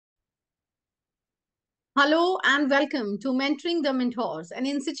Hello and welcome to Mentoring the Mentors, an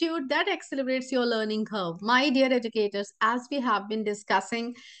institute that accelerates your learning curve. My dear educators, as we have been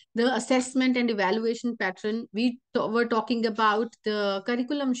discussing the assessment and evaluation pattern, were talking about the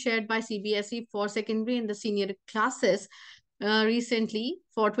curriculum shared by CBSE for secondary and the senior classes recently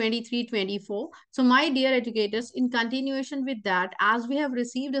for 23-24. So my dear educators, in continuation with that, as we have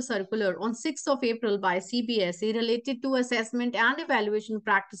received a circular on 6th of April by CBSE related to assessment and evaluation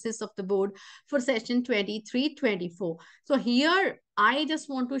practices of the board for session 23-24. So here I just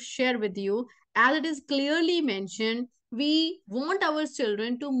want to share with you, as it is clearly mentioned, we want our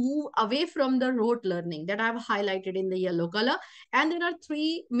children to move away from the rote learning that I've highlighted in the yellow color. And there are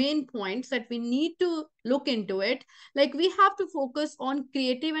three main points that we need to look into it. Like, we have to focus on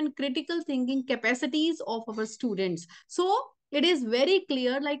creative and critical thinking capacities of our students. So it is very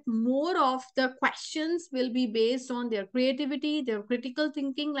clear, like, more of the questions will be based on their creativity, their critical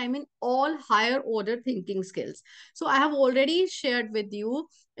thinking, I mean all higher order thinking skills. So I have already shared with you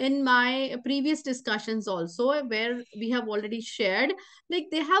in my previous discussions also, where we have already shared, like,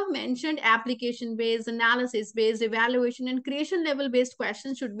 they have mentioned application based, analysis based, evaluation and creation level based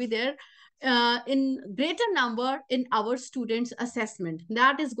questions should be there in greater number in our students assessment.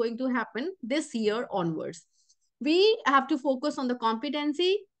 That is going to happen this year onwards. We have to focus on the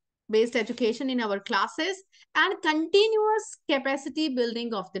competency based education in our classes and continuous capacity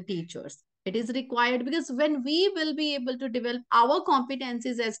building of the teachers. It is required because when we will be able to develop our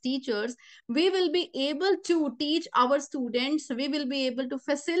competencies as teachers, we will be able to teach our students, we will be able to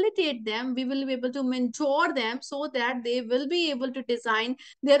facilitate them, we will be able to mentor them so that they will be able to design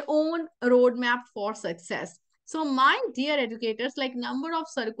their own roadmap for success. So my dear educators, like, number of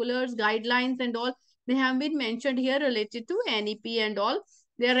circulars, guidelines and all, they have been mentioned here related to NEP and all.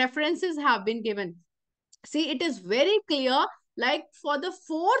 Their references have been given. See, it is very clear, like, for the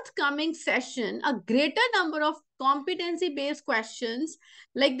forthcoming session, a greater number of competency-based questions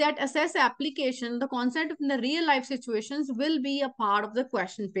like that assess application, the concept in the real life situations will be a part of the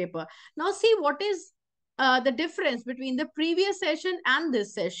question paper. Now, see what is the difference between the previous session and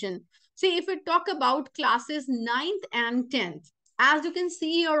this session. See, if we talk about classes 9th and 10th, as you can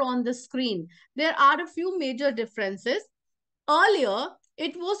see here on the screen, there are a few major differences. Earlier,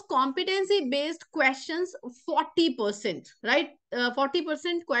 it was competency based questions 40%, right?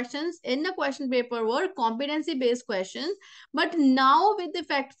 40% questions in the question paper were competency based questions. But now, with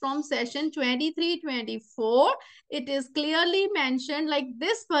effect from session 23-24, it is clearly mentioned, like,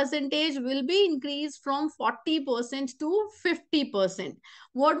 this percentage will be increased from 40% to 50%.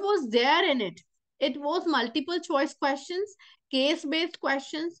 What was there in it? It was multiple choice questions, case based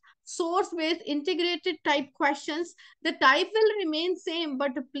questions, source based integrated type questions. The type will remain same,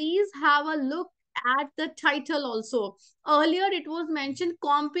 but please have a look at the title also. Earlier it was mentioned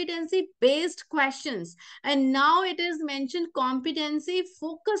competency based questions, and now it is mentioned competency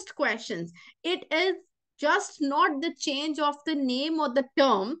focused questions. It is just not the change of the name or the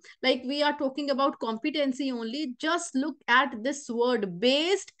term, like we are talking about competency only. Just look at this word,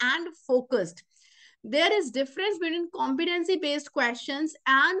 based and focused. There is difference between competency based questions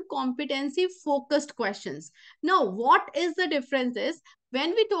and competency focused questions. Now, what is the difference is, when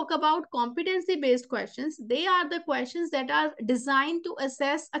we talk about competency based questions, they are the questions that are designed to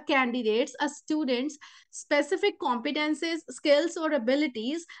assess a candidate's, a student's specific competencies, skills or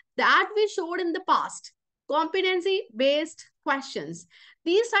abilities that we showed in the past. Competency based questions,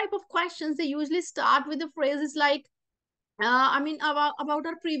 these type of questions, they usually start with the phrases like, about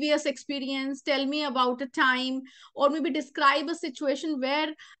our previous experience, tell me about a time, or maybe describe a situation where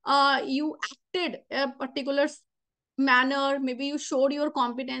you acted a particular manner, maybe you showed your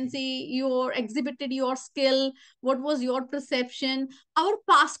competency, you exhibited your skill, what was your perception, our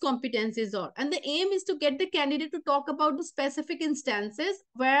past competencies are. And the aim is to get the candidate to talk about the specific instances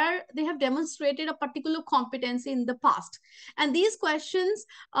where they have demonstrated a particular competency in the past. And these questions,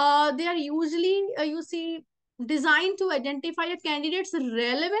 they are usually, you see, designed to identify a candidate's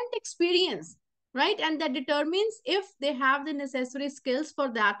relevant experience, right? And that determines if they have the necessary skills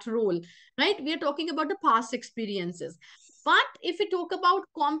for that role, right? We are talking about the past experiences. But if we talk about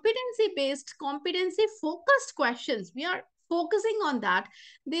competency based, competency focused questions, we are focusing on that.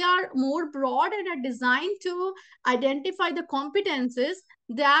 They are more broad and are designed to identify the competencies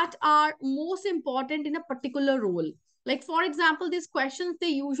that are most important in a particular role. Like, for example, these questions, they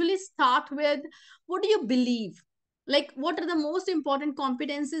usually start with, what do you believe? Like, what are the most important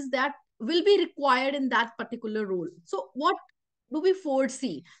competencies that will be required in that particular role? So what do we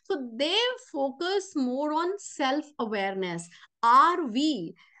foresee? So they focus more on self-awareness. Are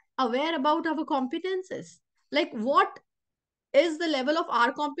we aware about our competences? Like, what is the level of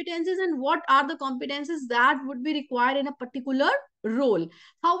our competencies and what are the competencies that would be required in a particular role.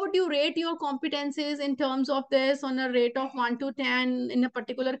 How would you rate your competencies in terms of this on a rate of 1 to 10 in a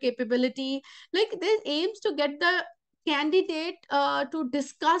particular capability? Like this aims to get the candidate to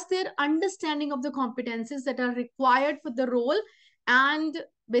discuss their understanding of the competencies that are required for the role. And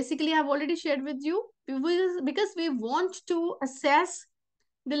basically I've already shared with you, because we want to assess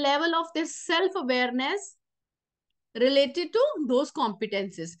the level of their self-awareness related to those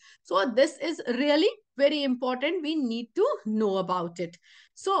competencies. So this is really very important. We need to know about it.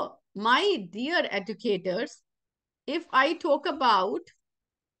 So my dear educators, if I talk about,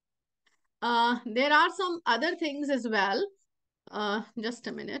 there are some other things as well. Just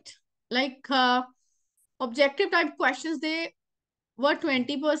a minute. Like objective type questions, they were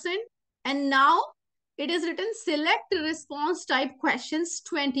 20%, and now it is written select response type questions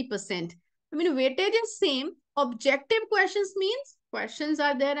 20%. I mean, weightage is same. Objective questions means questions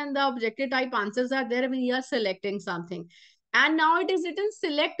are there and the objective type answers are there when you are selecting something. And now it is written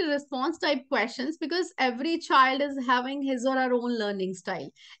select response type questions because every child is having his or her own learning style.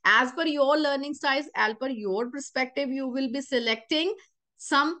 As per your learning styles, as per your perspective, you will be selecting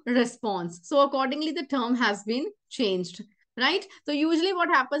some response. So accordingly, the term has been changed, right? So usually what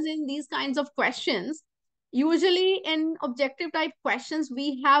happens in these kinds of questions, usually in objective type questions,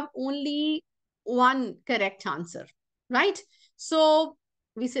 we have only one correct answer, right? So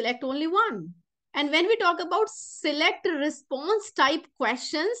we select only one. And when we talk about select response type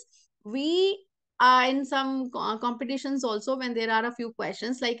questions, we are in some competitions also, when there are a few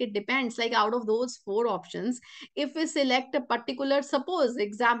questions, like it depends, like out of those 4 options, if we select a particular, suppose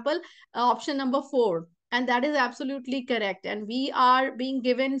example, option number 4, and that is absolutely correct, and we are being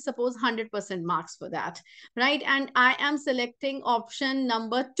given suppose 100% marks for that, right? And I am selecting option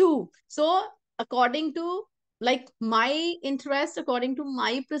number 2. So according to like my interest, according to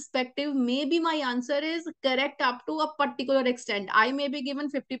my perspective, maybe my answer is correct up to a particular extent. I may be given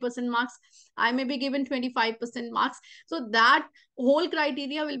 50% marks, I may be given 25% marks. So that whole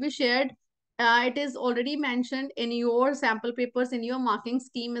criteria will be shared. It is already mentioned in your sample papers, in your marking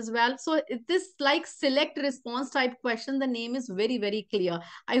scheme as well. So this like select response type question, the name is very, very clear.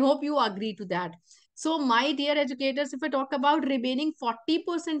 I hope you agree to that. So my dear educators, if I talk about remaining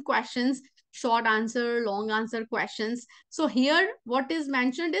 40% questions, short answer, long answer questions. So here what is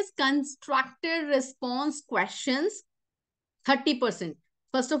mentioned is constructed response questions, 30%.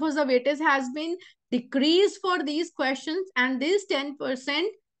 First of all, the weightage has been decreased for these questions, and these 10%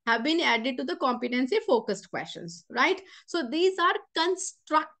 have been added to the competency focused questions, right? So these are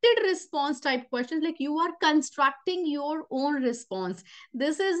constructed response type questions, like you are constructing your own response.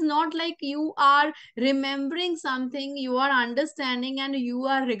 This is not like you are remembering something, you are understanding and you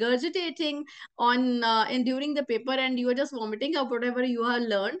are regurgitating on in during the paper, and you are just vomiting up whatever you have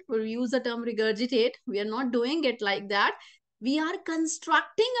learned. We use the term regurgitate. We are not doing it like that. We are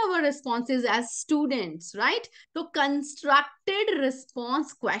constructing our responses as students, right? So constructed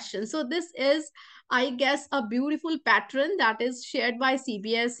response questions. So this is, I guess, a beautiful pattern that is shared by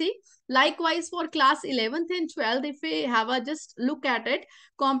CBSE. Likewise, for class 11th and 12th, if we have a just look at it,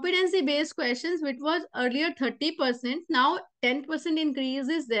 competency-based questions, which was earlier 30%, now 10% increase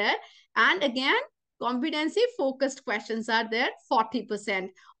is there. And again, competency-focused questions are there, 40%.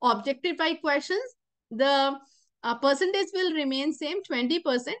 Objective type questions, the percentage will remain same, 20%,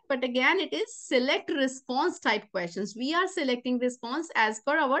 but again it is select response type questions. We are selecting response as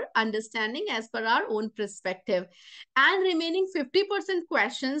per our understanding, as per our own perspective. And remaining 50%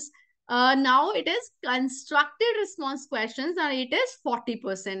 questions, now it is constructed response questions, and it is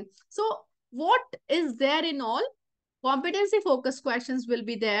 40%. So what is there in all? Competency focused questions will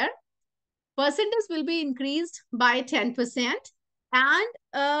be there. Percentage will be increased by 10%.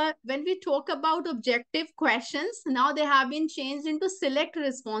 And when we talk about objective questions, now they have been changed into select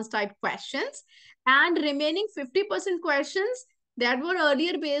response type questions. And remaining 50% questions that were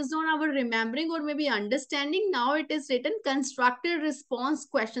earlier based on our remembering or maybe understanding, now it is written constructed response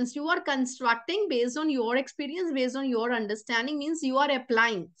questions. You are constructing based on your experience, based on your understanding, means you are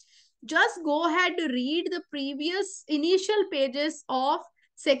applying. Just go ahead, read the previous initial pages of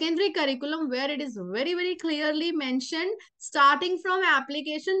secondary curriculum, where it is very, very clearly mentioned, starting from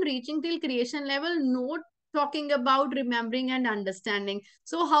application reaching till creation level, not talking about remembering and understanding.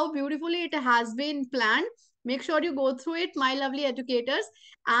 So how beautifully it has been planned. Make sure you go through it, my lovely educators.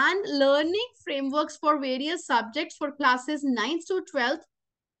 And learning frameworks for various subjects for classes 9th to 12th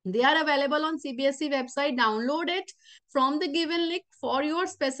They are available on CBSE website. Download it from the given link for your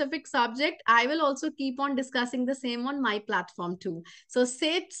specific subject. I will also keep on discussing the same on my platform too. So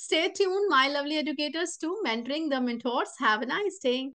stay tuned, my lovely educators, to Mentoring the Mentors. Have a nice day.